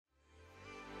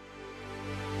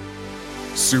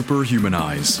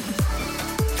Superhumanize.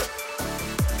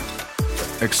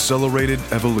 Accelerated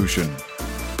evolution.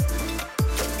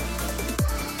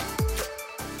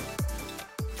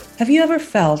 Have you ever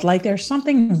felt like there's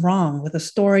something wrong with the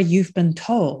story you've been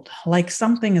told, like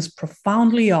something is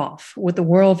profoundly off with the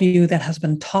worldview that has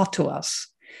been taught to us?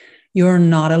 You're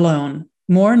not alone.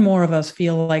 More and more of us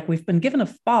feel like we've been given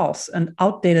a false and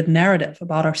outdated narrative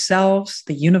about ourselves,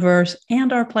 the universe,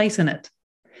 and our place in it.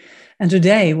 And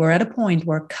today we're at a point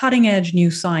where cutting-edge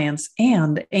new science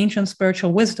and ancient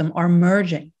spiritual wisdom are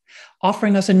merging,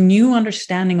 offering us a new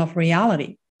understanding of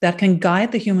reality that can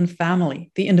guide the human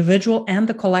family, the individual, and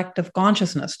the collective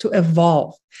consciousness to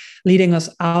evolve, leading us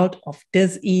out of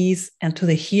dis-ease and to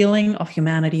the healing of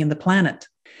humanity and the planet.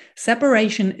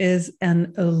 Separation is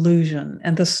an illusion,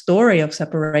 and the story of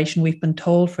separation we've been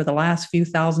told for the last few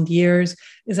thousand years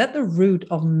is at the root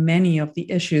of many of the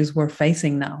issues we're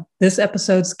facing now. This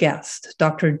episode's guest,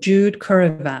 Dr. Jude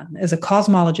Currivan, is a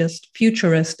cosmologist,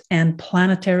 futurist, and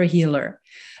planetary healer.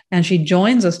 And she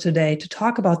joins us today to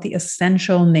talk about the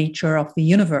essential nature of the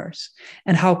universe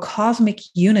and how cosmic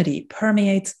unity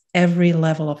permeates every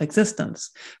level of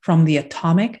existence, from the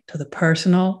atomic to the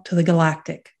personal to the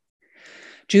galactic.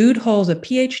 Jude holds a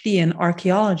PhD in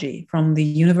archaeology from the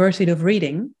University of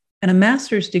Reading and a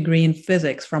master's degree in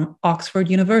physics from Oxford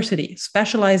University,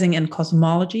 specializing in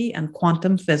cosmology and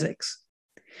quantum physics.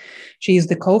 She is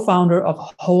the co-founder of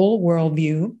Whole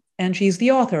Worldview, and she's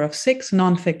the author of 6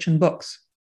 nonfiction books.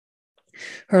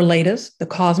 Her latest, The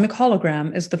Cosmic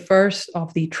Hologram, is the first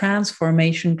of the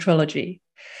Transformation trilogy.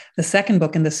 The second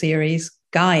book in the series,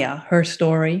 Gaia, Her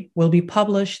Story, will be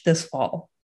published this fall.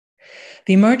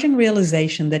 The emerging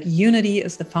realization that unity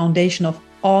is the foundation of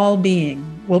all being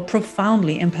will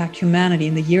profoundly impact humanity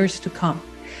in the years to come,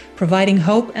 providing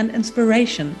hope and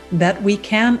inspiration that we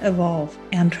can evolve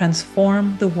and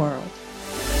transform the world.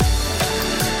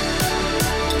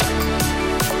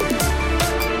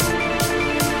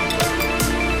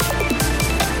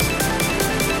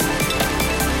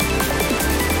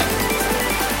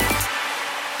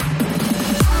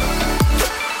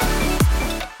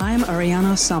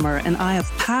 Ariana Summer, and I have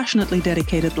passionately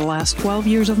dedicated the last 12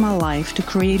 years of my life to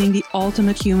creating the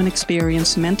ultimate human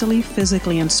experience mentally,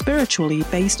 physically, and spiritually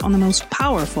based on the most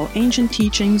powerful ancient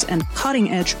teachings and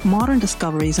cutting-edge modern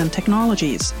discoveries and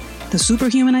technologies. The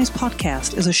Superhumanize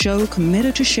podcast is a show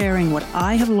committed to sharing what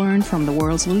I have learned from the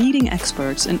world's leading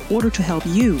experts in order to help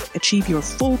you achieve your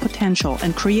full potential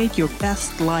and create your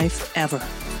best life ever.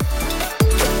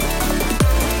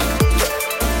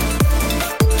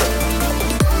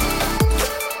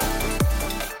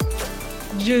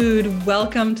 Jude,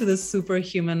 welcome to the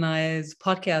Superhumanize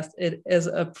podcast. It is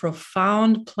a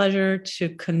profound pleasure to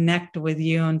connect with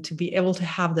you and to be able to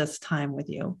have this time with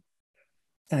you.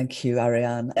 Thank you,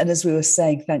 Ariane. And as we were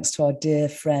saying, thanks to our dear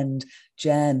friend,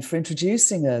 Jen, for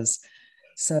introducing us.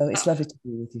 So it's lovely to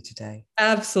be with you today.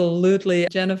 Absolutely.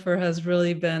 Jennifer has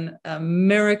really been a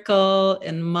miracle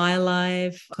in my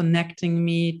life, connecting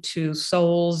me to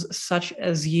souls such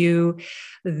as you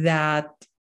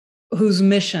whose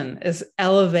mission is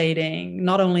elevating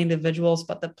not only individuals,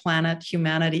 but the planet,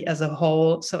 humanity as a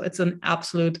whole. So it's an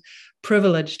absolute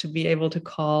privilege to be able to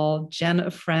call Jen a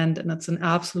friend, and it's an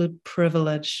absolute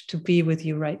privilege to be with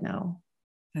you right now.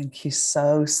 Thank you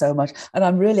so, so much. And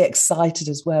I'm really excited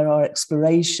as where our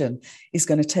exploration is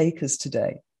going to take us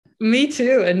today. Me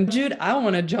too. And Jude, I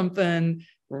want to jump in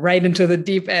right into the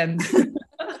deep end.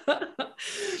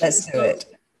 Let's do it.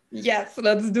 Yes,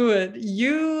 let's do it.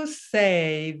 You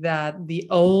say that the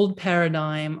old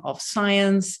paradigm of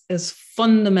science is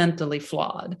fundamentally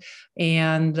flawed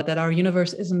and that our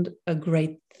universe isn't a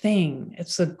great thing.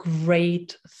 It's a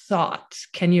great thought.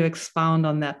 Can you expound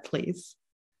on that, please?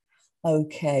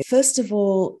 Okay. First of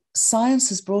all, science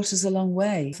has brought us a long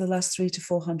way for the last 300 to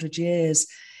 400 years.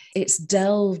 It's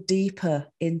delved deeper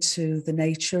into the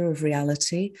nature of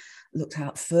reality, looked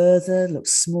out further, looked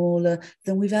smaller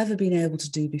than we've ever been able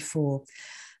to do before.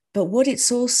 But what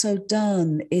it's also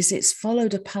done is it's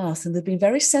followed a path, and there have been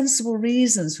very sensible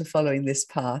reasons for following this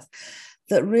path,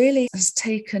 that really has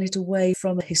taken it away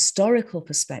from a historical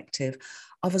perspective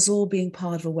of us all being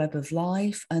part of a web of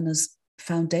life and as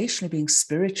foundationally being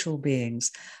spiritual beings,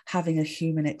 having a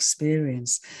human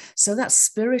experience. So that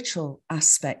spiritual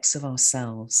aspects of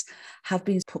ourselves have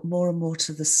been put more and more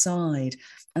to the side.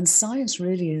 And science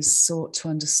really has sought to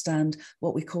understand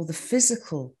what we call the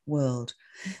physical world.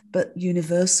 But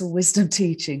universal wisdom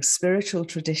teachings, spiritual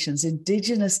traditions,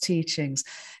 indigenous teachings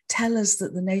tell us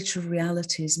that the nature of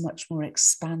reality is much more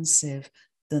expansive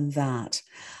than that.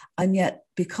 And yet,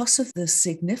 because of the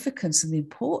significance and the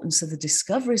importance of the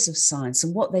discoveries of science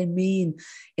and what they mean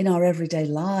in our everyday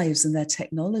lives and their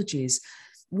technologies,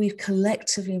 we've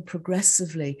collectively and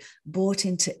progressively bought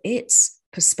into its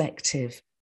perspective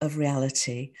of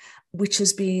reality, which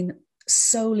has been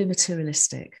solely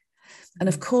materialistic. And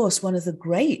of course, one of the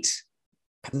great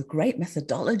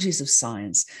methodologies of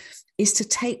science is to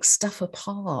take stuff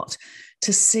apart,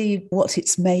 to see what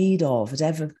it's made of at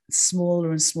ever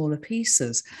smaller and smaller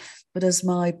pieces. But as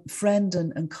my friend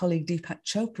and colleague Deepak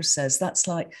Chopra says, that's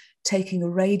like taking a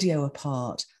radio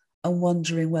apart and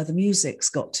wondering where the music's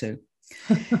got to.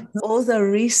 Although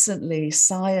recently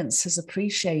science has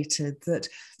appreciated that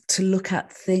to look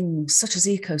at things such as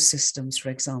ecosystems, for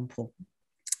example,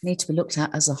 need to be looked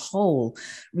at as a whole,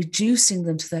 reducing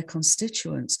them to their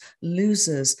constituents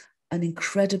loses an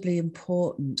incredibly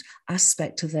important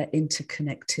aspect of their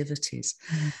interconnectivities.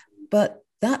 But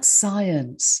that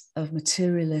science of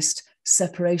materialist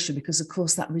separation, because of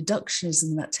course that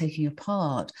reductionism, that taking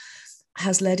apart,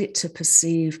 has led it to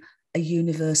perceive a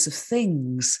universe of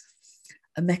things,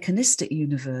 a mechanistic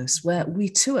universe where we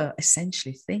too are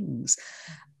essentially things.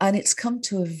 And it's come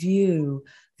to a view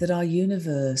that our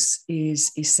universe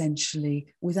is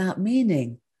essentially without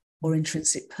meaning or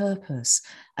intrinsic purpose.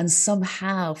 And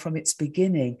somehow from its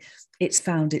beginning, it's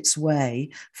found its way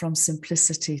from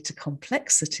simplicity to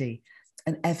complexity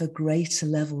and ever greater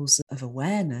levels of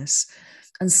awareness.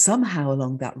 And somehow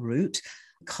along that route,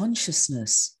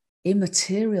 consciousness,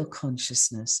 immaterial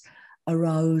consciousness,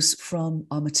 arose from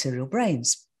our material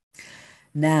brains.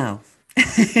 Now,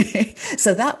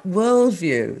 so that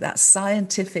worldview, that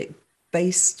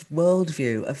scientific-based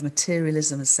worldview of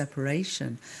materialism and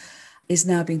separation is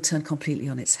now being turned completely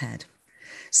on its head.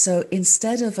 So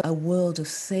instead of a world of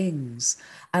things,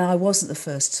 and I wasn't the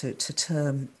first to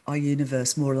term our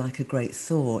universe more like a great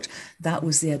thought, that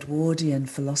was the Edwardian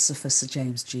philosopher Sir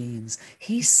James Jeans.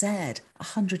 He said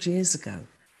 100 years ago,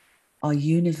 our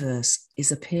universe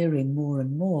is appearing more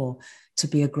and more to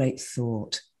be a great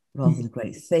thought rather than a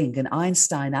great thing. And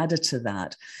Einstein added to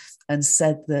that and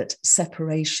said that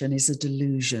separation is a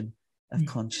delusion of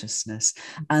consciousness,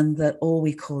 and that all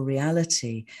we call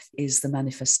reality is the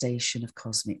manifestation of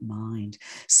cosmic mind.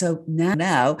 So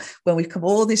now when we come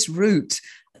all this route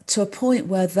to a point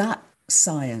where that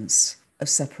science of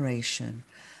separation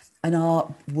and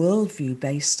our worldview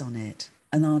based on it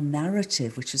and our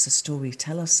narrative, which is a story we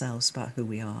tell ourselves about who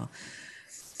we are,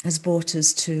 has brought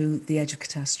us to the edge of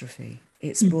catastrophe.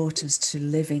 It's brought us to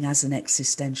living as an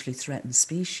existentially threatened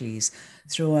species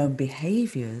through our own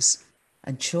behaviours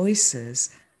and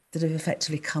choices that have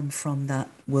effectively come from that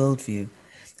worldview.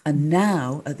 And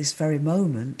now, at this very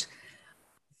moment,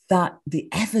 that the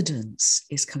evidence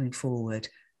is coming forward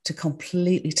to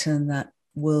completely turn that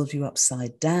worldview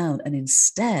upside down, and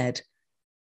instead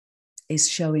is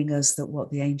showing us that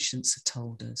what the ancients have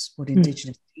told us, what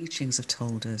indigenous teachings have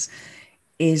told us,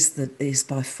 is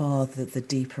by far the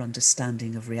deeper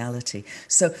understanding of reality.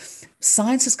 So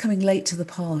science is coming late to the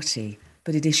party,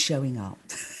 but it is showing up.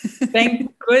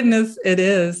 Thank goodness it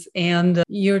is. And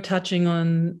you're touching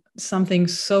on something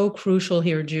so crucial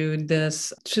here, Jude,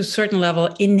 this, to a certain level,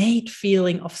 innate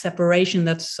feeling of separation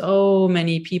that so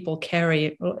many people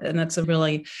carry. And it's a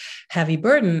really heavy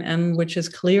burden, and which is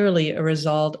clearly a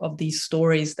result of these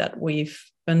stories that we've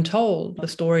been told, the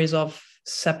stories of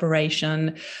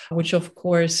separation, which of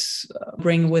course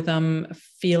bring with them a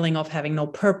feeling of having no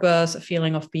purpose, a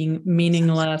feeling of being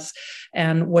meaningless.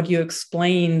 And what you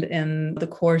explained in the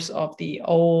course of the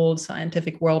old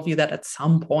scientific worldview, that at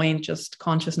some point just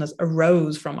consciousness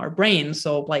arose from our brains.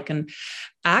 So like an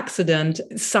accident,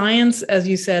 science, as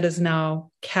you said, is now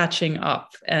catching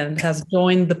up and has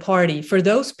joined the party. For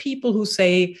those people who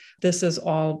say this is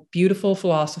all beautiful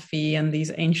philosophy and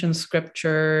these ancient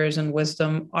scriptures and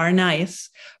wisdom are nice,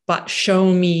 but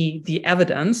show me the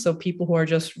evidence. So people who are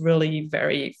just really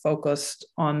very focused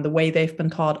on the way they've been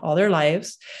taught all their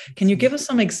lives. Can you give us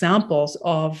some examples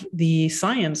of the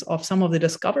science of some of the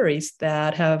discoveries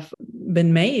that have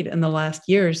been made in the last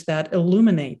years that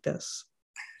illuminate this?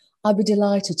 I'd be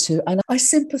delighted to. And I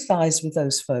sympathise with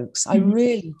those folks. I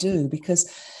really do,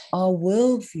 because our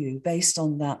worldview based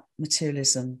on that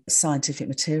materialism, scientific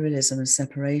materialism and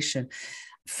separation,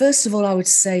 first of all, I would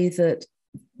say that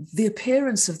the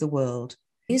appearance of the world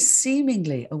is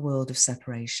seemingly a world of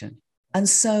separation. And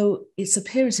so its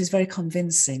appearance is very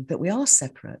convincing that we are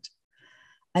separate.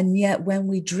 And yet when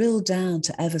we drill down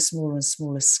to ever smaller and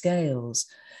smaller scales,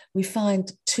 we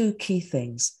find two key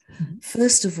things.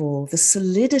 First of all, the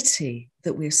solidity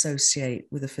that we associate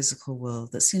with the physical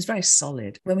world that seems very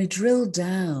solid. When we drill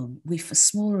down, for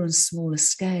smaller and smaller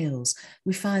scales,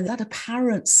 we find that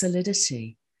apparent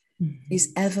solidity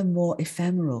is ever more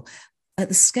ephemeral. At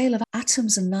the scale of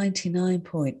atoms and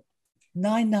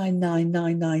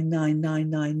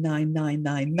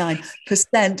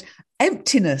 99.99999999999%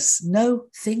 emptiness, no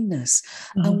thingness.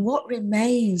 And what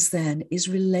remains then is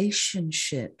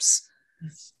relationships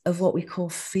of what we call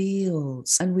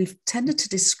fields. And we've tended to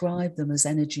describe them as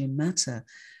energy and matter,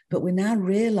 but we're now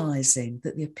realizing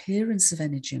that the appearance of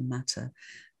energy and matter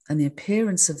and the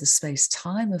appearance of the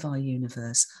space-time of our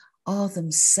universe are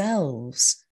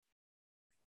themselves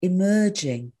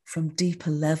emerging from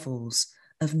deeper levels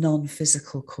of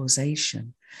non-physical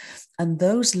causation. And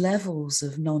those levels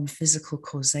of non-physical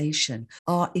causation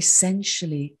are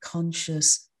essentially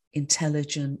conscious,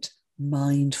 intelligent,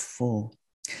 mindful.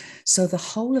 So the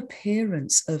whole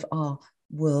appearance of our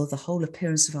world, the whole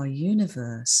appearance of our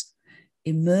universe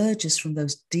emerges from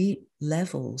those deep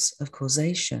levels of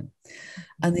causation.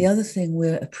 And the other thing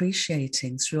we're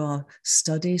appreciating through our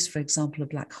studies, for example, of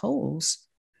black holes,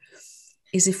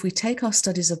 is if we take our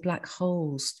studies of black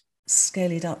holes,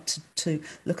 scale it up to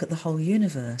look at the whole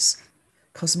universe,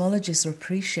 cosmologists are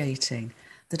appreciating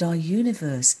that our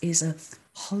universe is a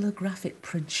holographic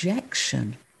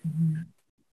projection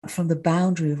from the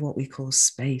boundary of what we call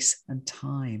space and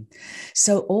time.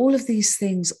 So all of these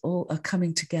things all are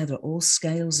coming together, all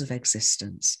scales of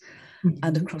existence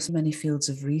and across many fields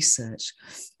of research.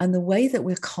 And the way that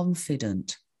we're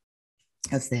confident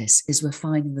of this is we're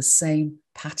finding the same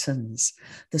patterns,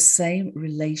 the same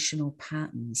relational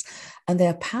patterns. And they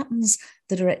are patterns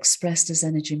that are expressed as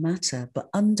energy matter,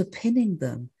 but underpinning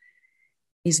them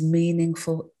is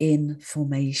meaningful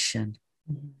information.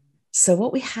 So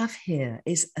what we have here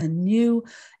is a new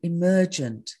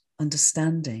emergent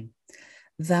understanding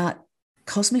that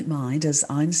cosmic mind, as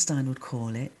Einstein would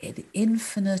call it, the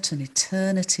infinite and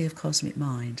eternity of cosmic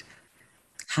mind,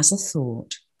 has a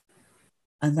thought,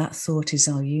 and that thought is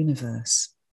our universe.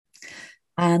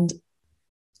 And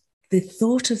the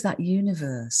thought of that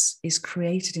universe is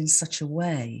created in such a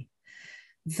way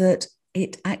that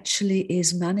it actually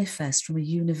is manifest from a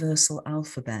universal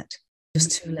alphabet. There's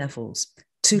two levels,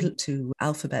 two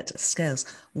alphabet scales,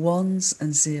 ones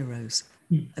and zeros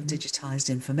of digitized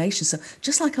information. So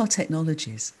just like our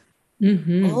technologies,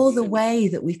 all the way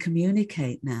that we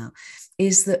communicate now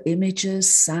is that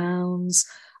images, sounds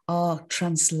are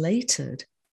translated.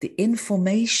 The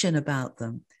information about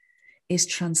them is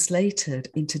translated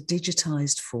into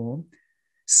digitized form,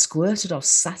 squirted off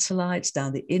satellites,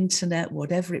 down the internet,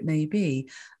 whatever it may be,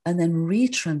 and then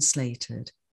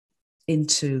retranslated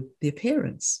into the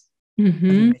appearance of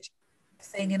image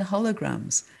thing in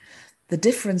holograms. The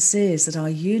difference is that our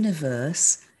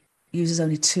universe uses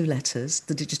only two letters,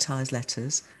 the digitized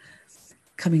letters,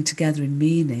 coming together in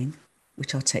meaning,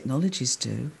 which our technologies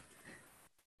do.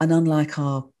 And unlike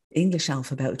our English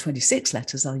alphabet with 26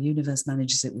 letters, our universe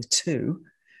manages it with two.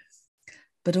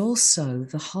 But also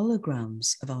the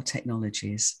holograms of our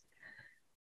technologies.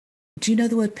 Do you know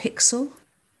the word pixel?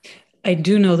 I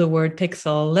do know the word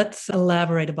pixel. Let's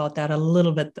elaborate about that a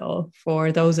little bit, though,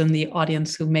 for those in the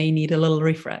audience who may need a little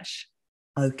refresh.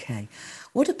 Okay.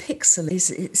 What a pixel is,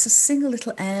 it's a single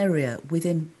little area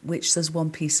within which there's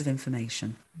one piece of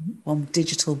information, one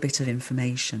digital bit of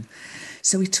information.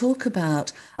 So we talk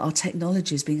about our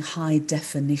technologies being high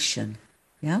definition.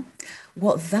 Yeah.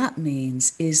 What that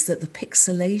means is that the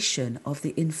pixelation of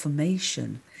the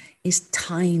information is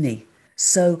tiny.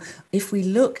 So if we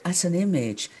look at an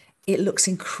image, it looks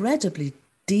incredibly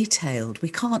detailed. We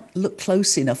can't look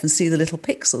close enough and see the little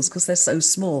pixels because they're so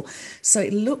small. So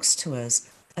it looks to us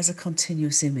as a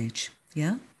continuous image.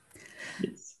 Yeah.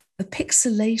 Yes. The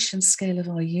pixelation scale of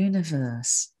our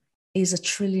universe is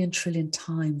 1 trillion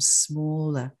times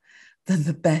smaller than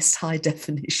the best high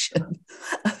definition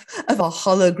of our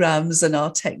holograms and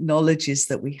our technologies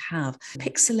that we have.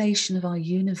 Pixelation of our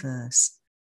universe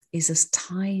is as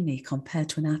tiny compared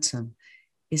to an atom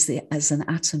as an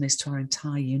atom is to our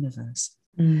entire universe.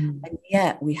 And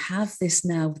yet we have this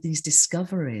now, these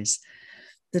discoveries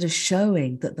that are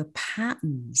showing that the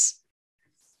patterns,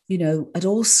 you know, at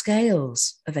all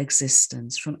scales of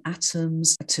existence, from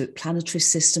atoms to planetary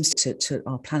systems, to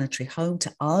our planetary home,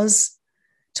 to us,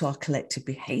 to our collective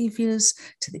behaviors,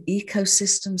 to the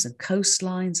ecosystems and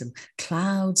coastlines and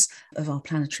clouds of our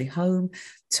planetary home,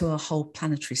 to our whole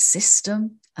planetary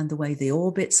system and the way the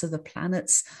orbits of the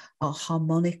planets are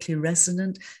harmonically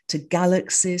resonant, to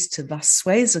galaxies, to vast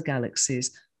swathes of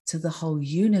galaxies, to the whole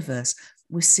universe.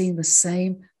 We're seeing the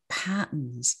same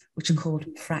patterns, which are called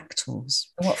fractals.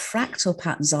 And what fractal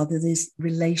patterns are, they're these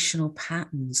relational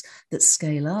patterns that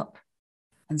scale up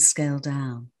and scale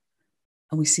down.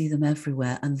 And we see them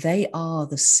everywhere. And they are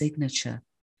the signature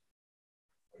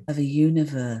of a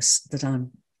universe that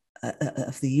I'm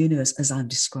of the universe as I'm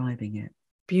describing it.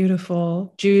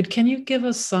 Beautiful. Jude, can you give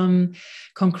us some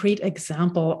concrete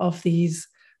example of these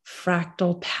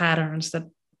fractal patterns that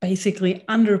basically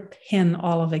underpin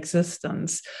all of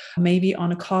existence, maybe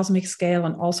on a cosmic scale,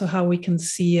 and also how we can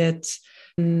see it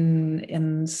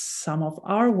in some of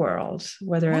our worlds,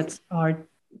 whether it's our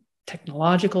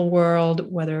technological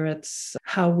world, whether it's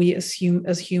how we assume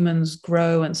as humans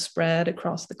grow and spread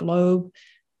across the globe?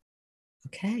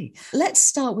 Okay, let's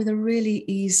start with a really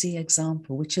easy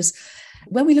example, which is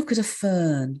when we look at a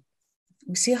fern,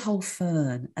 we see a whole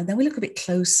fern, and then we look a bit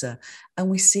closer and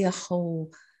we see a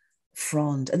whole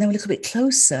frond, and then we look a bit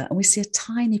closer and we see a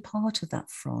tiny part of that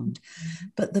frond.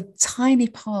 But the tiny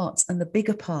parts and the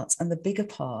bigger parts and the bigger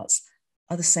parts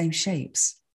are the same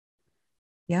shapes.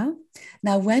 Yeah.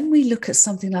 Now, when we look at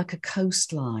something like a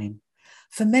coastline,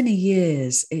 for many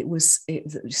years,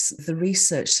 the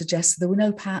research suggested there were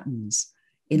no patterns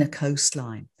in a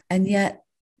coastline. And yet,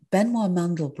 Benoit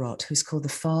Mandelbrot, who's called the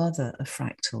father of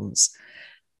fractals,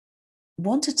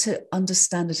 wanted to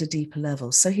understand at a deeper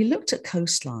level. So he looked at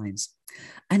coastlines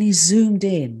and he zoomed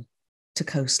in to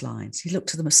coastlines. He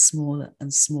looked at them at smaller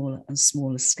and smaller and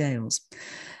smaller scales.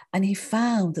 And he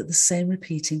found that the same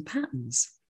repeating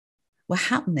patterns were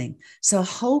happening. So a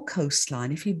whole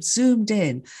coastline, if you zoomed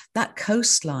in, that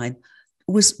coastline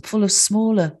was full of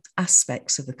smaller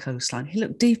aspects of the coastline. He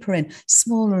looked deeper in,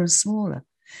 smaller and smaller.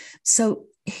 So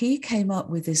he came up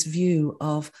with this view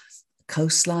of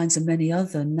coastlines and many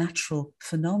other natural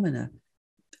phenomena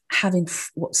having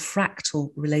what's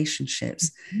fractal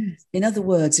relationships. Mm-hmm. In other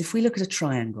words, if we look at a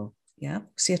triangle,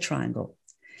 see a triangle,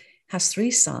 it has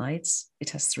three sides,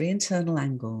 it has three internal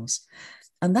angles.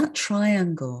 And that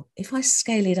triangle, if I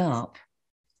scale it up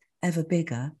ever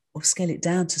bigger or scale it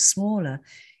down to smaller,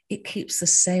 it keeps the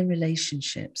same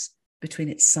relationships between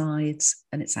its sides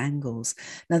and its angles.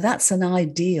 Now, that's an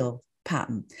ideal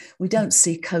pattern. We don't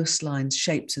see coastlines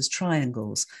shaped as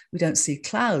triangles. We don't see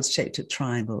clouds shaped as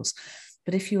triangles.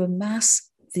 But if you amass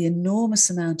the enormous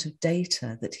amount of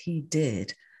data that he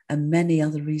did, and many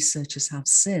other researchers have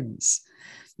since,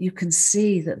 you can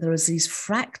see that there are these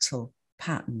fractal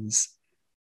patterns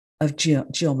of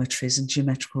geometries and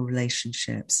geometrical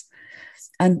relationships.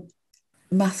 And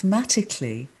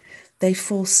mathematically, they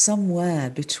fall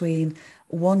somewhere between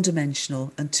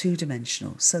one-dimensional and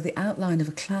two-dimensional. So the outline of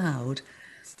a cloud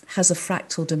has a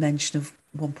fractal dimension of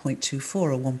 1.24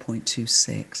 or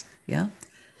 1.26, yeah?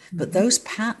 Mm-hmm. But those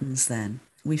patterns then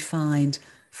we find,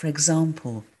 for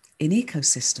example, in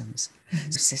ecosystems.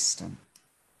 System,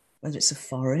 whether it's a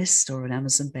forest or an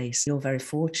Amazon basin, you're very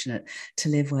fortunate to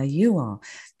live where you are.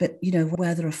 But,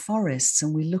 where there are forests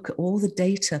and we look at all the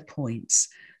data points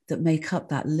that make up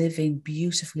that living,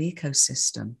 beautiful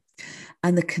ecosystem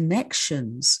and the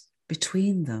connections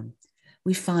between them,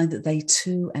 we find that they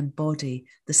too embody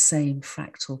the same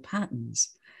fractal patterns.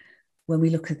 When we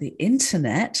look at the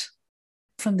internet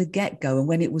from the get-go, and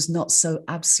when it was not so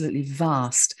absolutely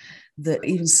vast that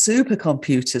even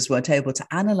supercomputers weren't able to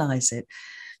analyze it,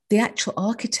 the actual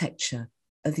architecture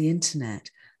of the internet,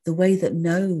 the way that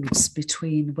nodes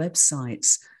between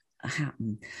websites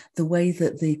happen, the way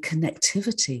that the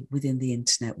connectivity within the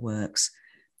internet works,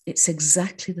 it's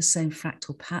exactly the same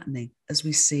fractal patterning as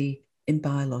we see in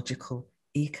biological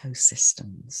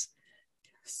ecosystems.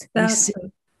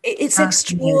 It's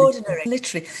extraordinary,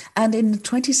 literally. And in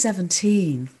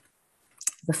 2017,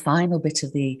 the final bit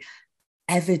of the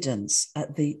evidence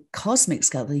at the cosmic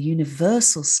scale, the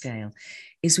universal scale,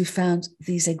 is we found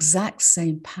these exact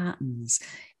same patterns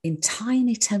in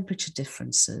tiny temperature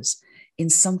differences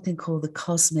in something called the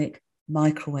cosmic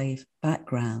microwave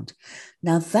background.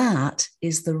 Now that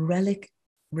is the relic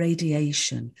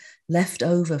radiation left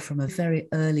over from a very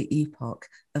early epoch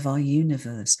of our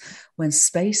universe, when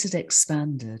space had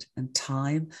expanded and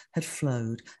time had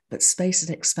flowed, but space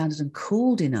had expanded and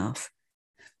cooled enough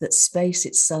that space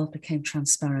itself became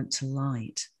transparent to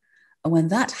light. And when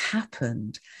that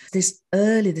happened, this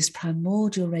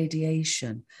primordial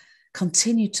radiation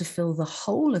continued to fill the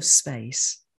whole of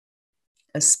space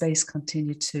as space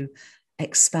continued to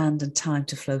expand and time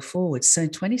to flow forward. So in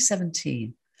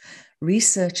 2017,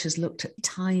 researchers looked at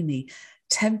tiny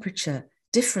temperature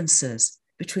differences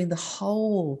between the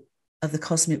whole of the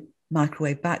cosmic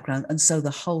microwave background and so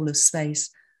the whole of space,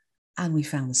 and we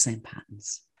found the same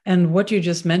patterns. And what you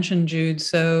just mentioned, Jude,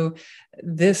 so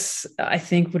this, I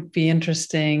think, would be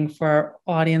interesting for our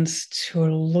audience to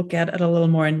look at it a little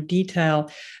more in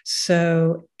detail.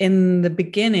 So in the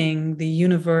beginning, the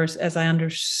universe, as I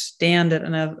understand it,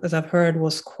 and as I've heard,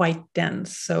 was quite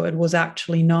dense. So it was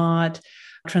actually not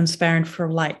transparent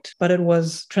for light, but it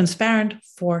was transparent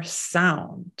for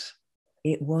sound.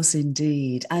 It was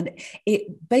indeed. And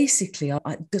it basically,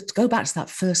 to go back to that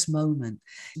first moment,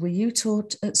 were you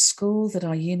taught at school that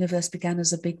our universe began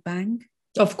as a big bang?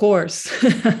 Of course.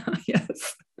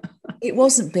 Yes. It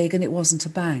wasn't big and it wasn't a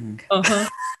bang. Uh-huh.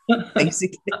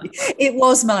 Basically, it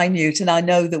was minute. And I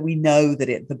know that we know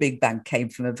that the Big Bang came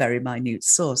from a very minute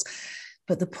source.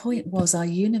 But the point was, our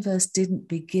universe didn't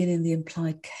begin in the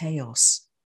implied chaos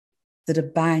that a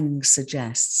bang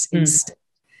suggests. Instead,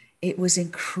 it was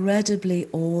incredibly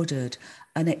ordered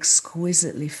and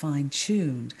exquisitely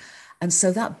fine-tuned. And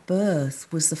so that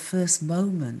birth was the first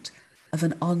moment of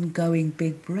an ongoing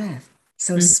big breath.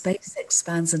 So as space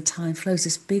expands and time flows,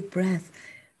 this big breath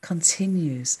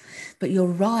continues. But you're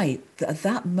right, that at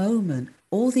that moment,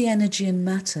 all the energy and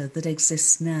matter that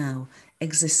exists now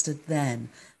existed then,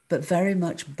 but very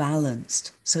much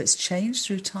balanced. So it's changed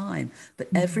through time, but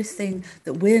everything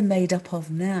that we're made up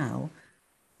of now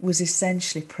was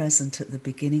essentially present at the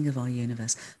beginning of our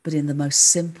universe, but in the most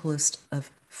simplest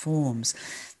of forms.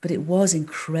 But it was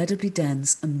incredibly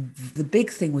dense, and the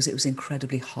big thing was it was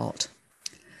incredibly hot.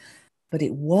 But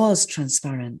it was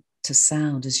transparent to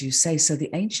sound, as you say. So the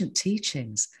ancient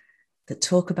teachings that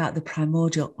talk about the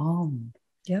primordial Om,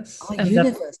 Yes. our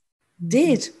universe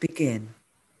did begin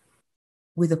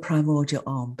with a primordial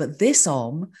Om, but this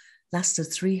Om lasted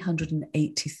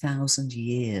 380,000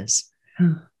 years.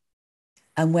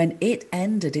 And when it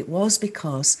ended, it was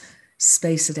because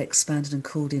space had expanded and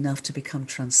cooled enough to become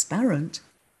transparent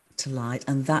to light.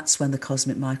 And that's when the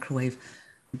cosmic microwave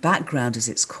background, as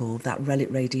it's called, that relic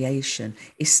radiation,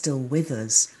 is still with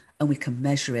us. And we can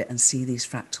measure it and see these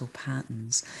fractal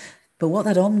patterns. But what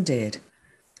that Om did,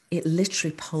 it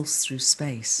literally pulsed through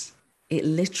space. It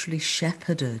literally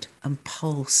shepherded and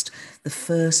pulsed the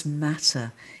first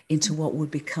matter into what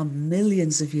would become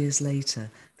millions of years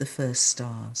later, the first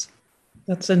stars.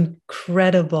 That's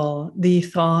incredible. The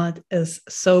thought is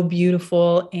so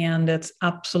beautiful, and it's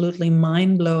absolutely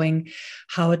mind-blowing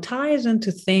how it ties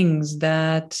into things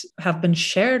that have been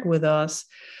shared with us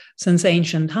since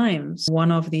ancient times.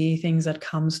 One of the things that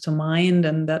comes to mind,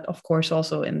 and that of course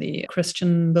also in the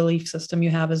Christian belief system you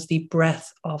have, is the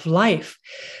breath of life.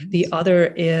 The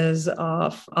other is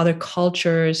of other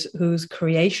cultures whose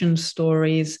creation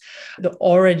stories, the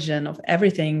origin of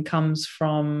everything comes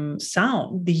from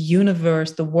sound. The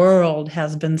universe, the world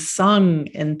has been sung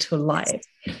into life.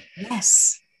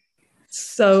 Yes.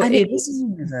 So and it is a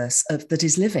universe that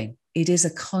is living. It is a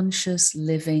conscious,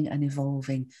 living and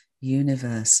evolving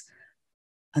universe.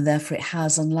 And therefore it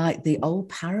has, unlike the old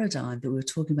paradigm that we were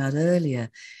talking about earlier,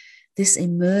 this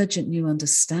emergent new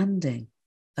understanding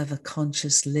of a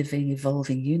conscious, living,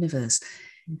 evolving universe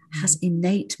has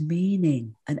innate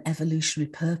meaning and evolutionary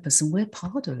purpose, and we're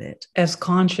part of it. As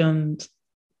conscious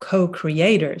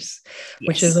co-creators,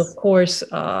 which is, of course,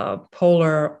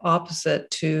 polar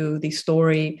opposite to the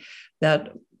story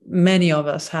that many of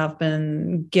us have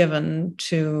been given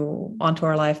onto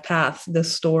our life path, the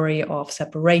story of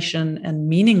separation and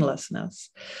meaninglessness.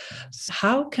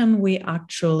 How can we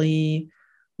actually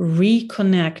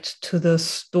reconnect to the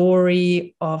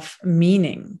story of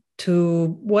meaning,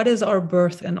 to what is our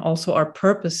birth and also our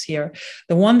purpose here?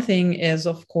 The one thing is,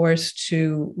 of course,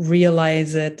 to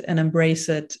realize it and embrace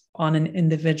it on an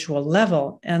individual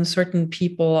level. And certain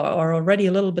people are already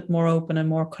a little bit more open and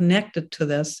more connected to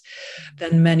this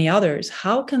than many others.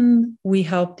 How can we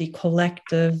help the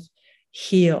collective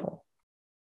heal?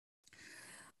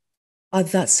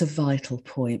 That's a vital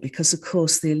point, because, of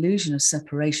course, the illusion of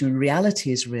separation,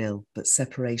 reality is real, but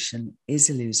separation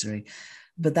is illusory.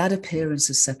 But that appearance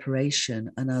of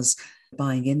separation and us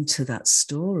buying into that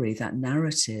story, that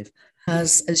narrative,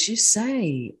 has, as you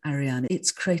say, Ariane,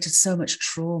 it's created so much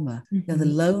trauma. You know, the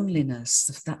loneliness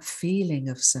of that feeling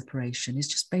of separation is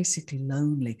just basically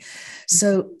lonely.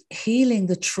 So healing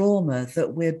the trauma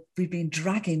that we've been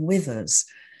dragging with us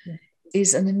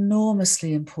is an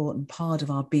enormously important part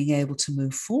of our being able to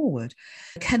move forward.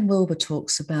 Ken Wilber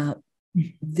talks about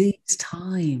these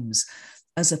times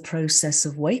as a process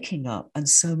of waking up, and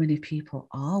so many people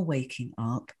are waking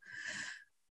up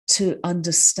to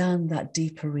understand that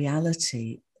deeper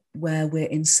reality where we're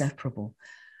inseparable,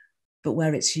 but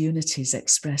where its unity is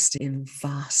expressed in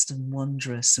vast and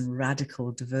wondrous and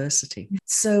radical diversity.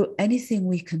 So anything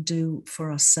we can do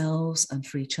for ourselves and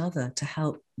for each other to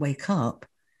help wake up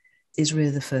is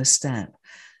really the first step.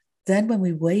 Then when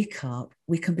we wake up,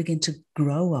 we can begin to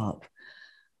grow up.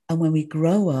 And when we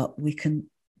grow up, we can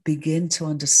begin to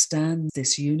understand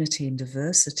this unity and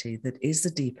diversity that is the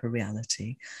deeper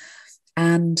reality,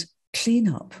 and clean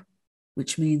up,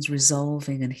 which means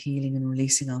resolving and healing and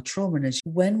releasing our trauma. And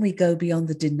when we go beyond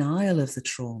the denial of the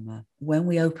trauma, when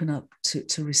we open up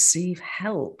to receive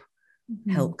help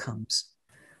help comes.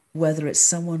 Whether it's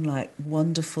someone like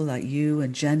wonderful like you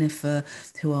and Jennifer,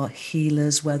 who are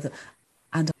healers,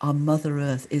 and our Mother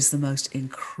Earth is the most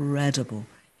incredible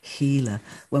healer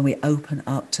when we open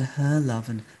up to her love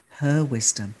and her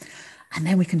wisdom. And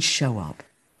then we can show up.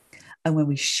 And when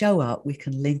we show up, we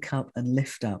can link up and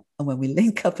lift up. And when we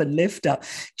link up and lift up,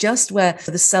 just where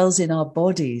the cells in our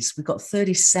bodies, we've got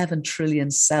 37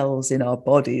 trillion cells in our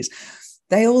bodies,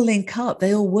 they all link up,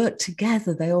 they all work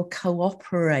together, they all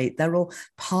cooperate, they're all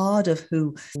part of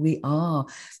who we are.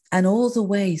 And all the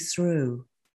way through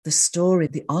the story,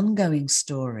 the ongoing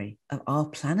story of our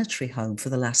planetary home for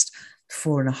the last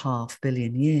 4.5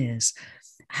 billion years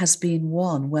has been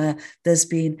one where there's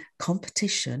been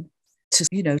competition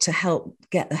to help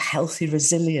get a healthy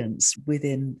resilience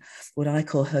within what I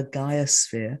call her Gaia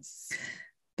sphere.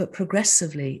 But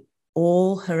progressively,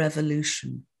 all her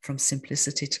evolution from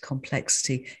simplicity to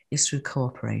complexity is through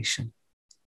cooperation.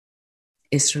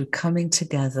 Is through coming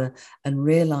together and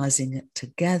realizing that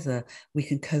together we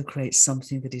can co-create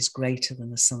something that is greater than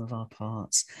the sum of our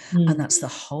parts. And that's the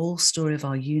whole story of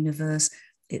our universe.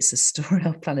 It's a story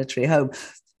of planetary home.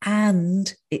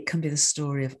 And it can be the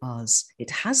story of us.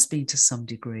 It has been to some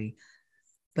degree,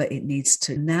 but it needs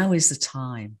to. Now is the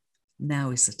time. Now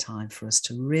is the time for us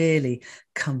to really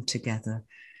come together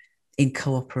in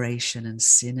cooperation and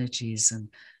synergies and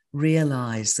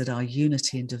realize that our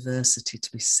unity and diversity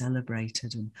to be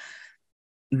celebrated and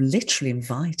literally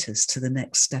invite us to the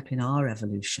next step in our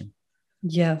evolution.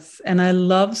 Yes. And I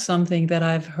love something that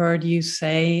I've heard you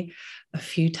say a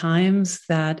few times,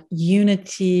 that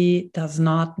unity does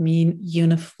not mean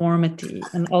uniformity.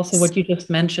 And also what you just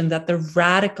mentioned, that the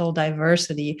radical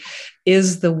diversity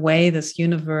is the way this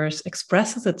universe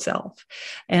expresses itself.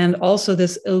 And also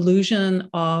this illusion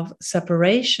of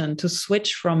separation, to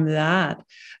switch from that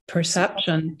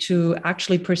perception to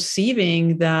actually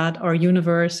perceiving that our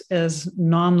universe is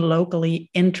non-locally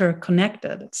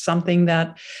interconnected. It's something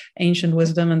that ancient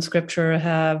wisdom and scripture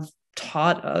have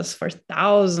taught us for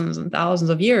thousands and thousands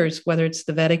of years, whether it's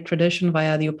the Vedic tradition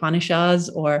via the Upanishads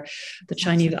or the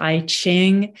Chinese I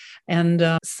Ching.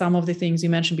 And some of the things you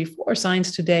mentioned before,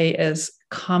 science today is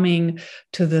coming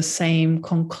to the same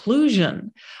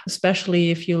conclusion, especially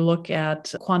if you look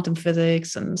at quantum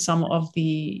physics and some of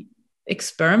the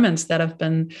experiments that have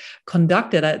been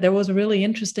conducted. There was a really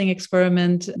interesting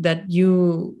experiment that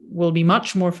you will be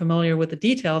much more familiar with the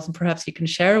details, and perhaps you can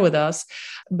share with us.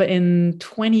 But in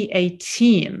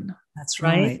 2018, that's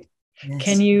right. Yes.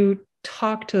 Can you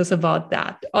talk to us about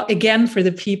that? Again, for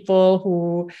the people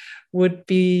who would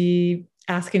be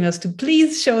asking us to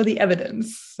please show the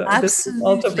evidence. So absolutely. This is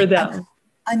also for them.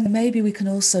 And maybe we can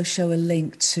also show a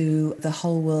link to the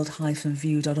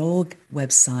wholeworld-view.org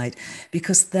website,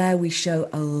 because there we show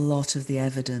a lot of the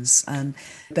evidence, and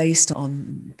based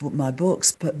on my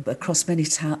books, but across many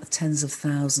tens of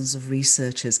thousands of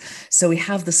researchers. So we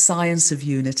have the science of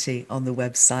unity on the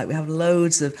website. We have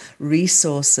loads of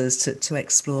resources to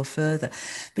explore further.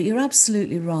 But you're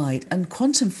absolutely right. And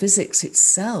quantum physics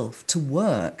itself, to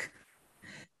work,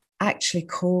 actually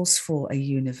calls for a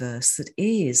universe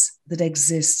that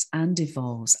exists and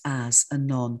evolves as a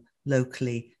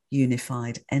non-locally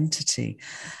unified entity.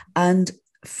 And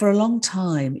for a long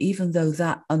time, even though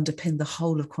that underpinned the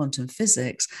whole of quantum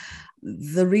physics,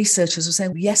 the researchers were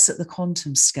saying yes at the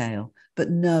quantum scale,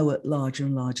 but no at larger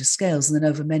and larger scales. And then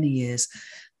over many years,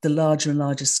 the larger and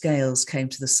larger scales came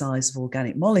to the size of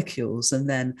organic molecules, and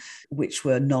then which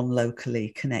were non-locally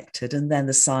connected, and then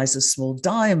the size of small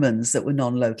diamonds that were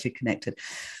non-locally connected.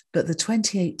 But the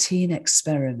 2018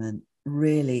 experiment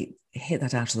really hit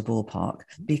that out of the ballpark,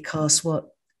 because what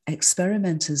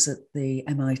experimenters at the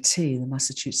MIT, the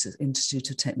Massachusetts Institute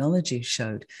of Technology,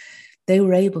 showed, they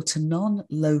were able to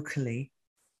non-locally,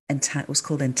 what's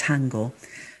called entangle,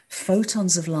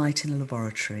 photons of light in a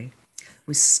laboratory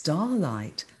with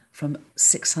starlight from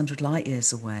 600 light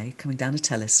years away, coming down a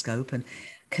telescope and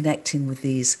connecting with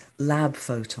these lab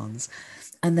photons,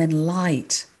 and then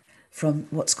light from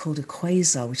what's called a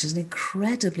quasar, which is an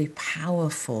incredibly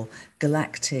powerful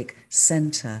galactic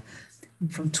center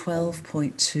from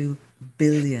 12.2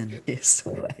 billion years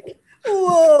away.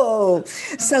 Whoa!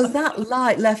 So that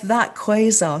light left that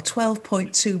quasar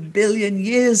 12.2 billion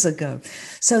years ago.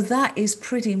 So that is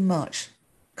pretty much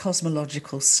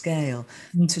cosmological scale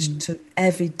to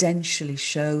evidentially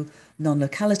show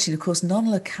non-locality. And of course,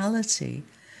 non-locality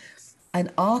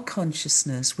and our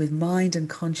consciousness, with mind and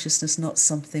consciousness not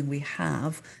something we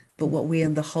have, but what we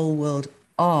and the whole world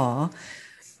are,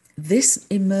 this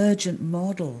emergent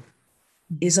model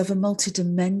is of a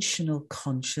multidimensional,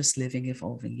 conscious, living,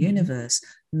 evolving universe,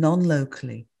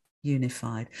 non-locally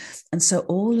unified. And so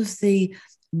all of the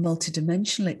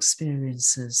multidimensional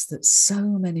experiences that so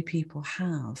many people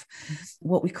have,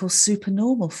 what we call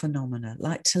supernormal phenomena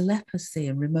like telepathy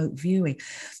and remote viewing,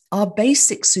 our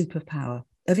basic superpower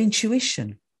of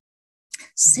intuition,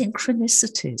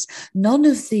 synchronicities. None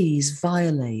of these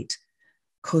violate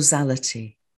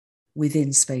causality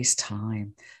within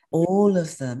space-time. All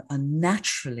of them are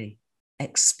naturally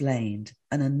explained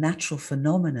and a natural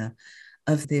phenomena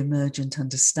of the emergent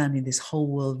understanding, this whole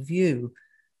world view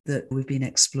that we've been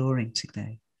exploring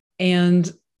today.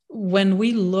 And when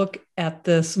we look at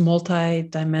this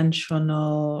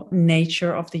multi-dimensional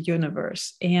nature of the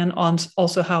universe and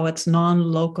also how it's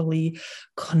non-locally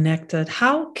connected,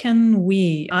 how can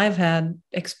I've had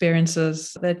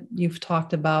experiences that you've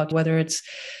talked about, whether it's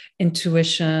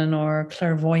intuition or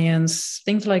clairvoyance,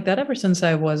 things like that, ever since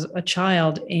I was a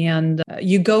child. And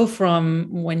you go from,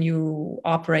 when you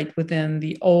operate within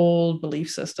the old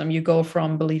belief system, you go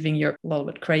from believing you're a little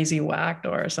bit crazy, whacked,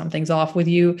 or something's off with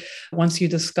you. Once you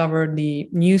discover the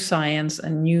new science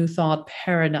and new thought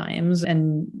paradigms,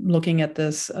 and looking at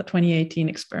this 2018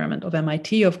 experiment of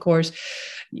MIT, of course,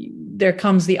 there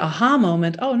comes the aha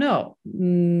moment. Oh no,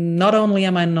 not only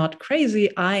am I not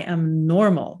crazy, I am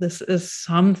normal. This is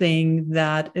something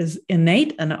that is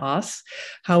innate in us.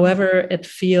 However, it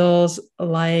feels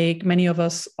like many of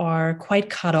us are quite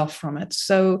cut off from it.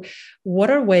 So what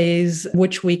are ways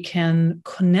which we can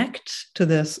connect to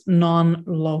this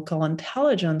non-local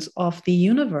intelligence of the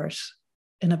universe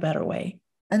in a better way?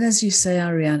 And as you say,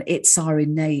 Ariane, it's our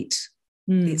innate,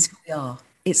 it's who we are.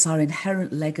 It's our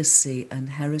inherent legacy and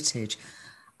heritage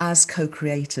as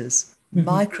co-creators,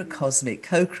 microcosmic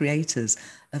co-creators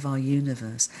of our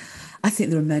universe. I think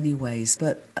there are many ways,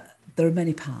 but there are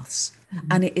many paths.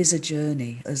 And it is a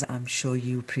journey, as I'm sure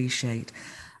you appreciate.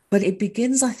 But it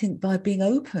begins, I think, by being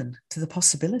open to the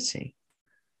possibility.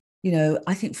 You know,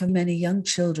 I think for many young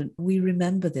children, we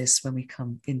remember this when we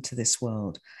come into this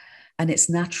world. And it's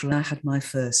natural. I had my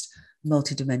first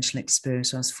multidimensional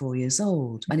experience when I was 4 years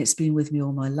old, and it's been with me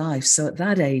all my life. So at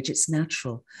that age, it's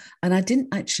natural. And I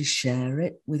didn't actually share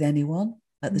it with anyone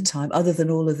at the time, other than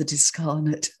all of the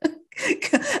discarnate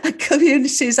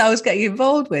communities I was getting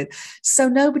involved with. So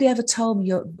nobody ever told me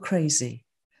you're crazy.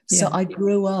 So I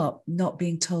grew up not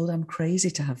being told I'm crazy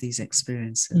to have these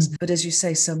experiences. But as you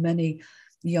say, so many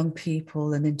young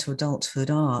people and into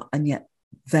adulthood are, and yet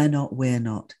they're not, we're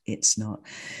not, it's not.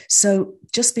 So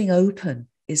just being open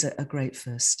is a great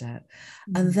first step.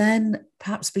 And then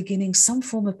perhaps beginning some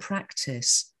form of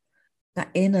practice, that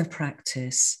inner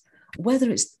practice, whether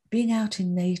it's being out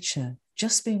in nature,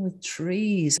 just being with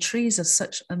trees. Trees are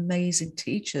such amazing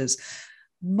teachers.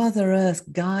 Mother Earth,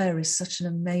 Gaia, is such an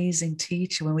amazing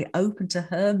teacher when we open to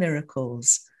her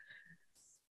miracles.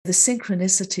 The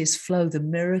synchronicities flow, the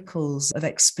miracles of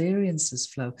experiences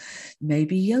flow.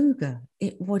 Maybe yoga,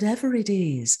 whatever it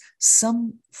is,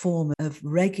 some form of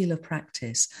regular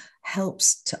practice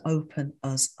helps to open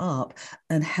us up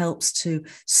and helps to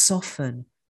soften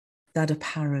that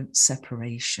apparent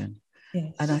separation.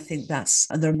 Yes. And I think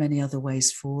and there are many other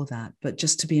ways for that, but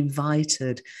just to be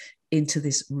invited into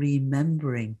this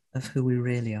remembering of who we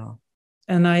really are.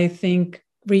 And I think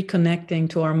reconnecting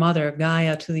to our mother,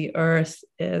 Gaia, to the earth,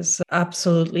 is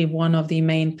absolutely one of the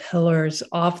main pillars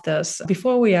of this.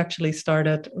 Before we actually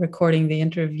started recording the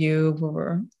interview, we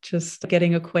were just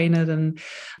getting acquainted and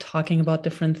talking about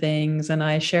different things. And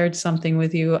I shared something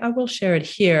with you. I will share it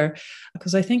here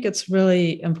because I think it's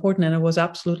really important, and it was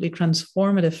absolutely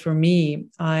transformative for me.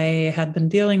 I had been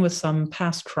dealing with some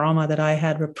past trauma that I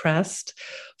had repressed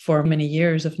for many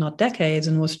years, if not decades,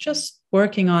 and was just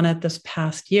working on it this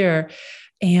past year.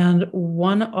 And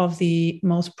one of the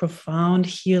most profound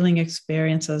healing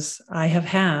experiences I have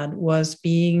had was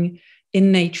being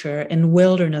in nature, in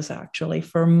wilderness, actually,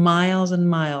 for miles and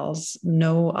miles,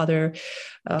 no other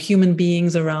human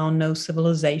beings around, no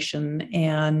civilization.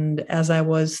 And as I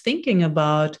was thinking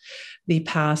about the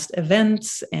past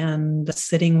events and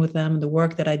sitting with them, the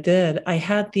work that I did, I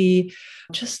had the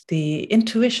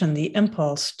intuition, the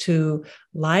impulse to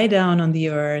lie down on the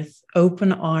earth,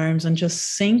 open arms, and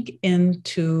just sink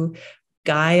into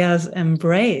Gaia's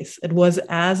embrace. It was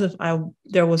as if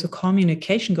there was a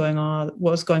communication going on,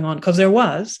 because there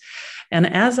was.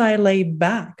 And as I lay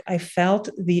back, I felt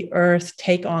the earth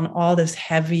take on all this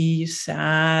heavy,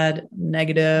 sad,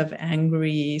 negative,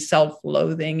 angry,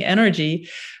 self-loathing energy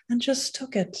and just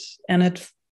took it. And it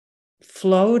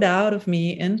flowed out of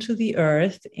me into the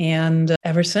earth. And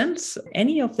ever since,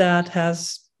 any of that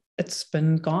it's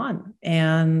been gone.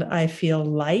 And I feel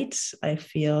light. I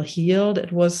feel healed.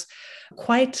 It was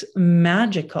quite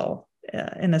magical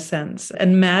in a sense,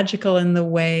 and magical in the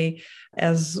way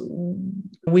as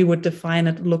we would define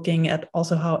it, looking at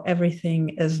also how everything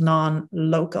is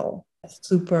non-local,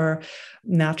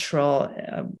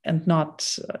 supernatural, and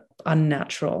not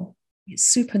unnatural. It's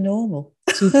super normal.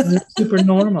 Super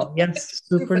normal. Yes,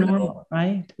 super normal, normal.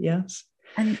 right? Yes.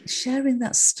 And sharing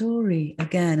that story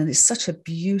again, and it's such a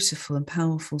beautiful and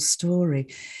powerful story,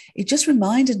 it just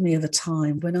reminded me of a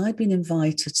time when I'd been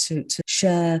invited to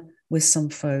share with some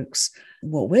folks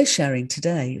what we're sharing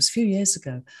today. It was a few years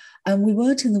ago. And we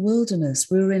weren't in the wilderness.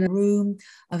 We were in a room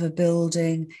of a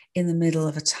building in the middle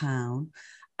of a town.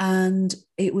 And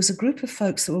it was a group of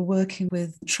folks that were working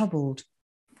with troubled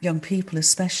young people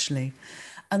especially.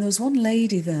 And there was one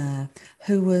lady there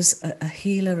who was a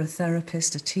healer, a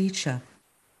therapist, a teacher.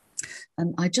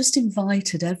 And I just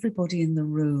invited everybody in the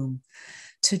room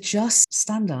to just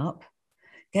stand up,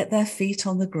 get their feet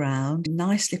on the ground,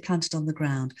 nicely planted on the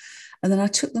ground. And then I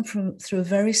took them through a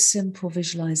very simple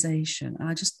visualization. And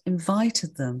I just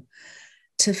invited them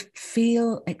to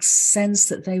feel, sense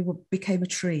that they became a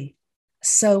tree.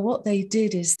 So what they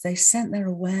did is they sent their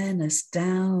awareness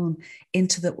down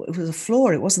into it was a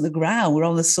floor, it wasn't the ground. We're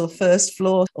on the sort of first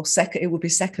floor or second, it would be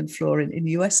second floor in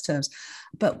US terms,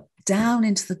 but down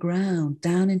into the ground,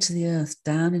 down into the earth,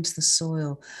 down into the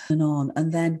soil and on.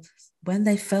 And then when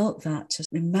they felt that, to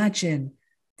imagine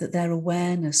that their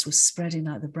awareness was spreading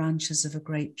like the branches of a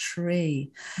great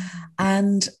tree. Mm-hmm.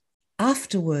 And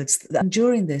afterwards,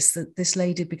 during this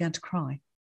lady began to cry.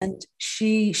 And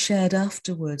she shared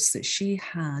afterwards that she'd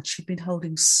been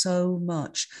holding so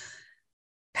much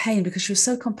pain because she was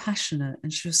so compassionate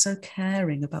and she was so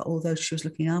caring about all those she was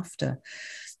looking after,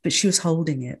 but she was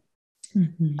holding it.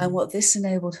 Mm-hmm. And what this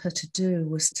enabled her to do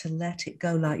was to let it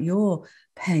go, like your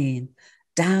pain,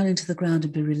 down into the ground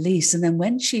and be released. And then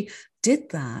when she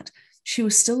did that, she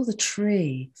was still the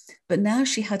tree, but now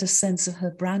she had a sense of her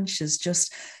branches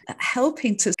just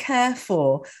helping to care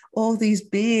for all these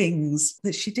beings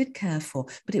that she did care for.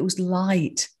 But it was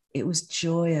light, it was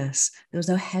joyous, there was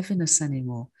no heaviness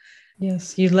anymore.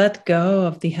 Yes, you let go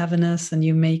of the heaviness and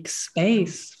you make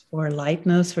space for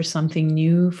lightness, for something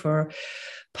new, for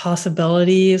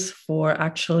possibilities, for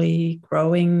actually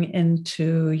growing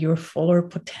into your fuller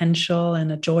potential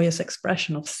and a joyous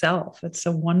expression of self. It's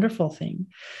a wonderful thing.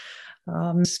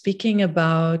 Speaking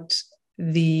about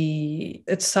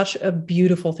it's such a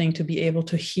beautiful thing to be able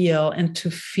to heal and to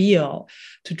feel,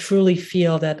 to truly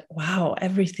feel that, wow,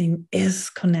 everything is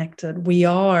connected. We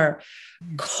are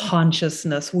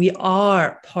consciousness. We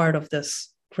are part of this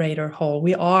greater whole.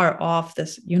 We are of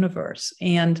this universe.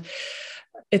 And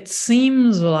it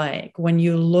seems like when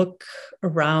you look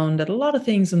around at a lot of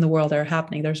things in the world that are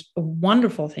happening, there's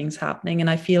wonderful things happening. And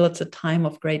I feel it's a time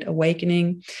of great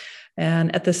awakening.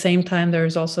 And at the same time,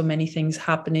 there's also many things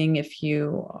happening. If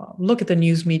you look at the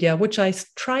news media, which I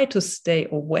try to stay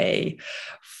away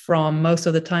from most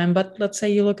of the time, but let's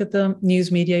say you look at the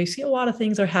news media, you see a lot of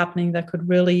things are happening that could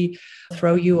really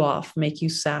throw you off, make you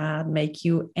sad, make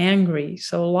you angry.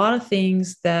 So a lot of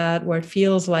things where it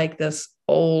feels like this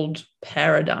old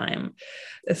paradigm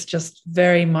is just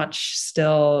very much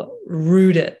still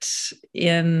rooted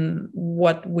in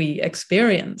what we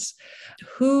experience.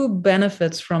 Who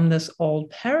benefits from this old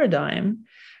paradigm,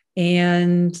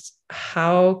 and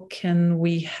how can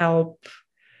we help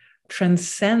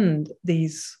transcend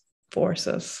these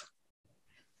forces?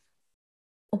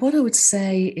 What I would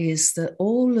say is that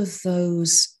all of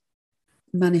those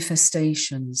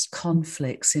manifestations,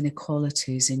 conflicts,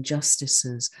 inequalities,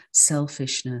 injustices,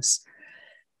 selfishness,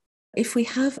 if we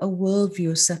have a worldview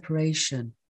of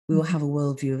separation, we will have a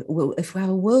worldview. If we have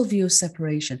a worldview of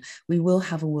separation, we will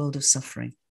have a world of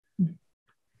suffering. Mm.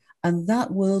 And that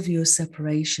worldview of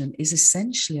separation is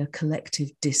essentially a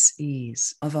collective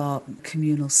dis-ease of our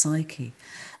communal psyche.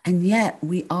 And yet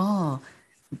we are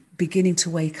beginning to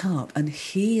wake up and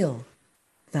heal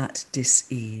that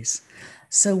dis-ease.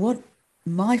 So what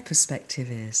my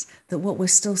perspective is that what we're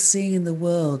still seeing in the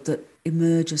world that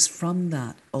emerges from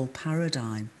that old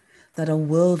paradigm, that old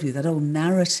worldview, that old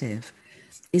narrative,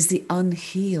 is the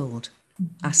unhealed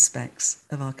aspects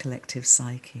of our collective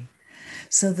psyche.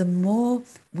 So the more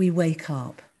we wake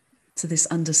up to this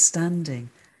understanding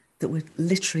that we're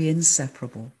literally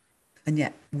inseparable and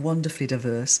yet wonderfully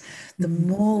diverse, the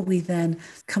more we then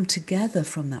come together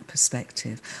from that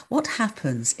perspective. What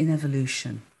happens in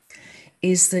evolution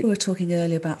is that we were talking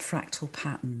earlier about fractal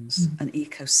patterns and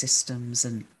ecosystems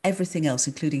and everything else,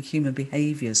 including human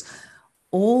behaviors.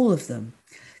 All of them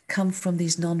come from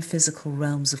these non-physical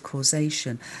realms of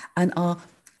causation and are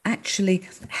actually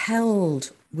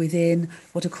held within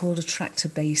what are called attractor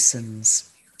basins.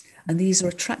 And these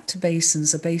attractor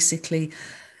basins are basically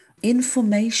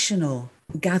informational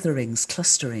gatherings,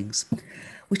 clusterings,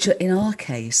 which are in our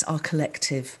case, our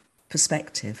collective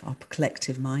perspective, our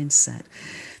collective mindset.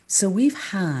 So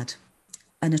we've had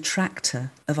an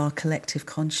attractor of our collective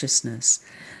consciousness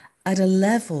at a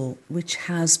level which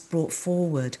has brought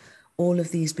forward all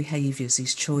of these behaviors,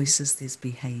 these choices, these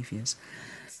behaviors.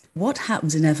 What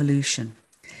happens in evolution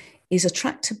is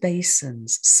attractor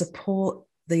basins support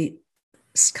the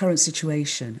current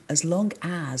situation as long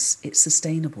as it's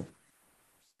sustainable.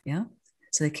 Yeah.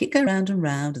 So they keep going round and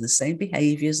round and the same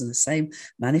behaviors and the same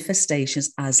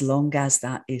manifestations as long as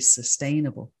that is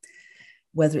sustainable,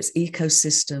 whether it's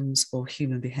ecosystems or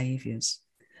human behaviors.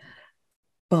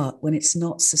 But when it's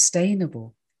not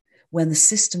sustainable, when the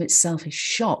system itself is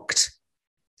shocked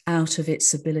out of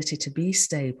its ability to be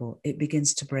stable, it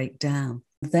begins to break down.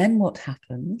 Then what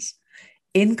happens?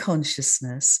 In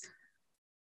consciousness,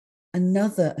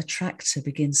 another attractor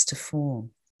begins to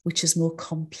form, which is more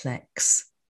complex,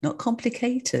 not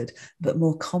complicated, but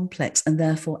more complex and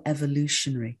therefore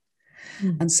evolutionary.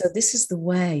 And so this is the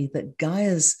way that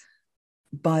Gaia's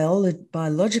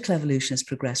biological evolution has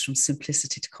progressed from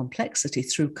simplicity to complexity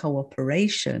through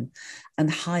cooperation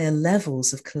and higher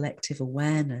levels of collective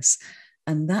awareness.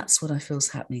 And that's what I feel is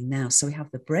happening now. So we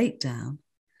have the breakdown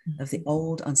of the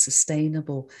old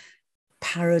unsustainable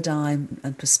paradigm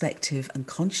and perspective and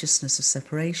consciousness of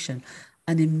separation,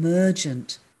 an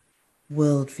emergent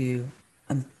worldview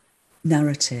and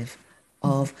narrative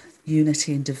of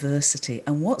unity and diversity.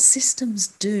 And what systems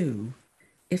do,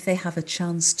 if they have a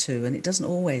chance to, and it doesn't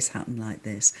always happen like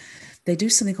this, they do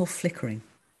something called flickering.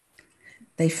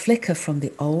 They flicker from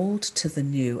the old to the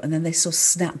new, and then they sort of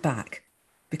snap back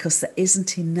because there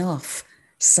isn't enough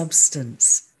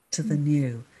substance to the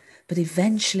new. But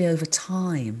eventually, over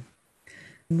time,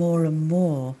 more and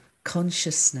more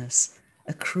consciousness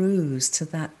accrues to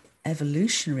that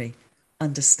evolutionary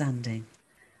understanding,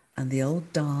 and the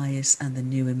old dies and the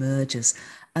new emerges.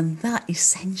 And that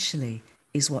essentially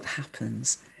is what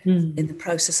happens in the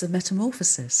process of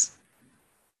metamorphosis,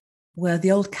 where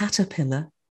the old caterpillar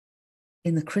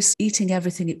in the chrysalis, eating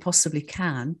everything it possibly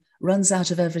can, runs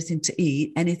out of everything to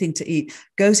eat, anything to eat,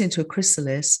 goes into a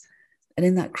chrysalis, and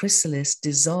in that chrysalis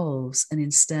dissolves, and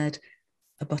instead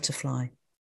a butterfly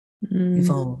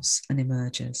evolves and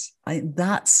emerges.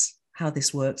 That's how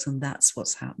this works, and that's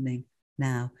what's happening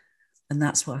now. And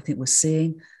that's what I think we're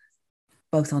seeing,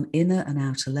 both on inner and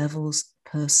outer levels,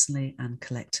 personally and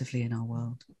collectively in our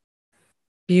world.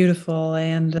 Beautiful.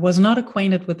 And was not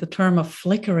acquainted with the term of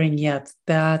flickering yet.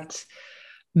 That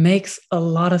makes a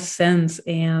lot of sense.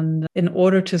 And in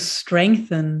order to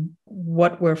strengthen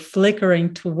what we're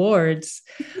flickering towards,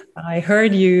 I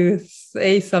heard you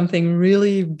say something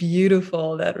really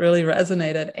beautiful that really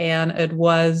resonated. And it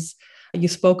was, you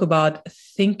spoke about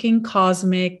thinking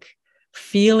cosmic,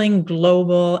 feeling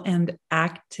global, and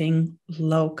acting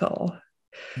local.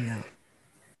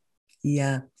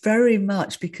 Yeah, very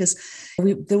much, because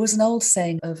there was an old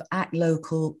saying of act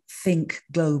local, think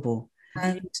global.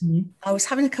 And I was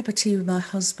having a cup of tea with my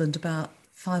husband about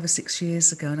 5 or 6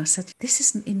 years ago, and I said, this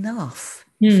isn't enough.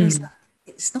 It feels like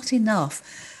it's not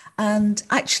enough. And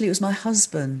actually, it was my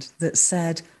husband that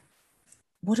said,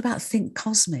 what about think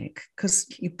cosmic? Because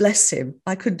bless him,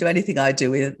 I couldn't do anything I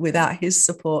do without his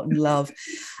support and love.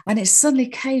 And it suddenly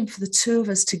came for the two of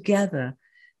us together,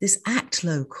 this act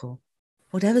local,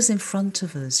 whatever's in front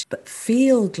of us, but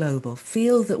feel global,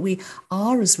 feel that we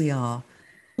are as we are,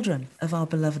 children of our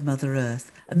beloved Mother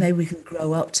Earth, and maybe we can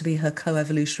grow up to be her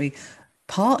co-evolutionary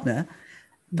partner,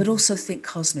 but also think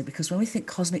cosmic, because when we think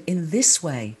cosmic in this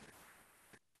way,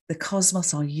 the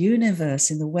cosmos, our universe,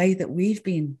 in the way that we've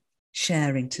been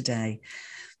sharing today,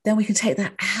 then we can take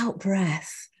that out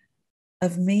breath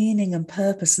of meaning and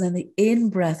purpose, and then the in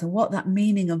breath and what that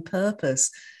meaning and purpose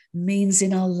means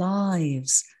in our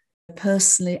lives,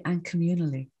 personally and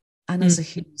communally, and as a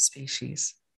human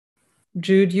species.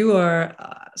 Jude, you are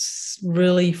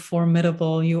really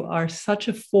formidable. You are such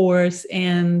a force,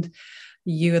 and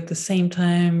you at the same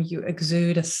time, you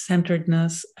exude a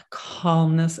centeredness, a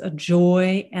calmness, a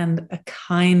joy, and a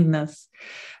kindness.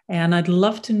 And I'd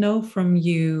love to know from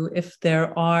you if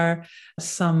there are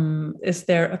is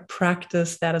there a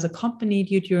practice that has accompanied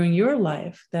you during your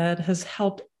life that has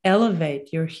helped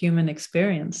elevate your human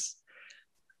experience?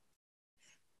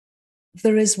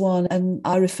 There is one, and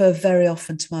I refer very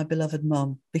often to my beloved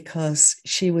mum, because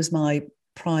she was my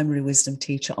primary wisdom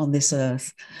teacher on this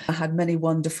earth. I had many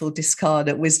wonderful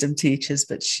discarded wisdom teachers,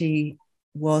 but she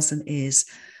was and is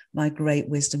my great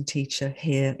wisdom teacher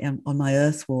here on my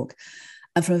earth walk.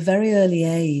 And from a very early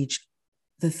age,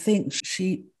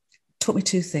 she taught me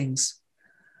two things: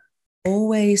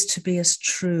 always to be as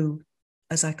true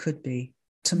as I could be,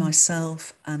 to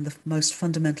myself and the most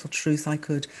fundamental truth I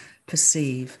could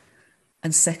perceive.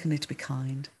 And secondly, to be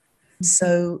kind.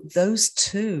 So those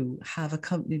two have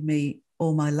accompanied me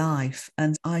all my life.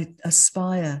 And I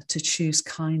aspire to choose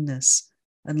kindness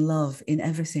and love in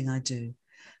everything I do.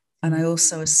 And I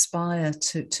also aspire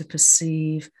to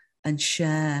perceive and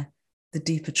share the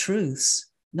deeper truths,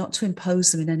 not to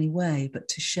impose them in any way, but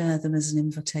to share them as an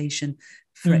invitation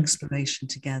for exploration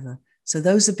together. So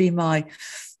those have been my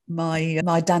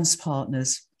dance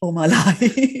partners all my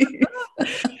life.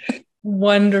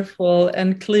 Wonderful.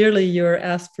 And clearly your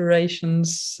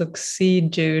aspirations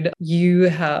succeed, Jude. You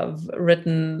have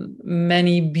written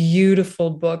many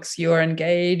beautiful books. You are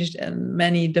engaged in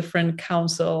many different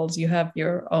councils. You have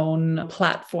your own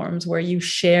platforms where you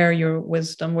share your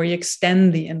wisdom, where you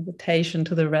extend the invitation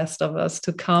to the rest of us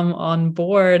to come on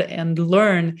board and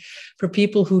learn. For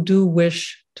people who do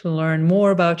wish to learn more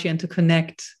about you and to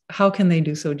connect, how can they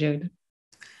do so, Jude?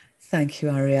 Thank you,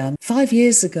 Ariane. 5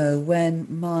 years ago, when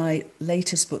my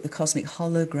latest book, The Cosmic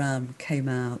Hologram, came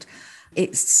out,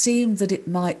 it seemed that it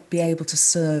might be able to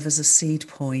serve as a seed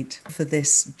point for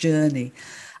this journey.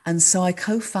 And so I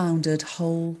co-founded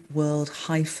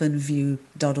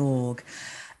wholeworld-view.org,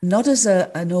 not as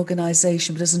an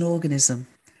organization, but as an organism,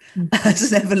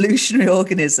 as an evolutionary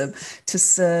organism to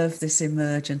serve this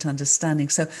emergent understanding.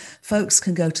 So folks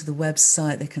can go to the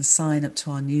website, they can sign up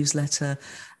to our newsletter,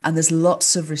 and there's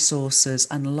lots of resources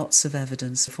and lots of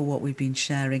evidence for what we've been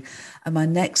sharing. And my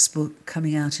next book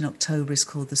coming out in October is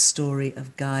called The Story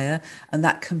of Gaia. And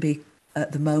that can be,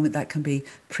 at the moment, that can be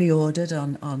pre-ordered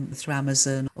on through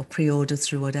Amazon or pre-ordered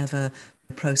through whatever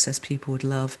process people would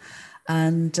love.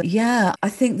 And I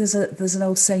think there's an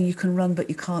old saying, you can run, but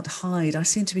you can't hide. I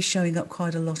seem to be showing up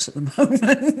quite a lot at the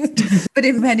moment, but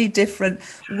in many different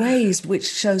ways,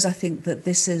 which shows, I think, that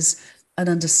this is an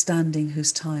understanding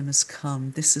whose time has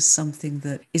come. This is something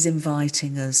that is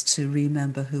inviting us to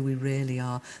remember who we really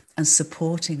are and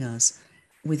supporting us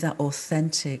with that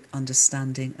authentic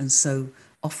understanding, and so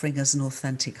offering us an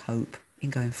authentic hope in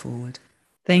going forward.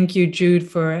 Thank you, Jude,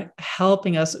 for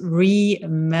helping us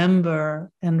remember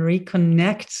and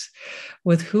reconnect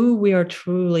with who we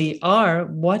truly are,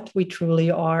 what we truly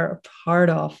are a part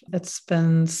of. It's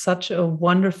been such a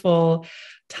wonderful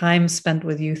time spent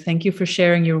with you. Thank you for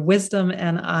sharing your wisdom,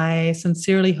 and I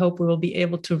sincerely hope we will be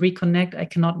able to reconnect. I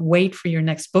cannot wait for your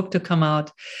next book to come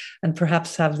out and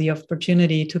perhaps have the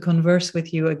opportunity to converse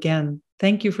with you again.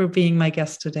 Thank you for being my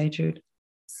guest today, Jude.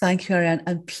 Thank you, Ariane.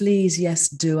 And please, yes,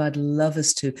 do. I'd love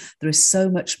us to. There is so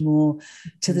much more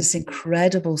to this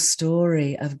incredible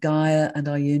story of Gaia and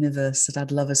our universe that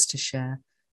I'd love us to share.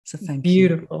 So thank you.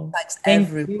 Beautiful. Thanks,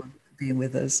 everyone, for being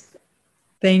with us.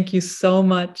 Thank you so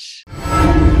much.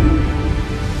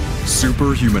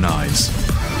 Superhumanize.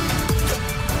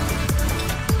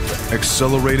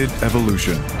 Accelerated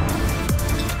evolution.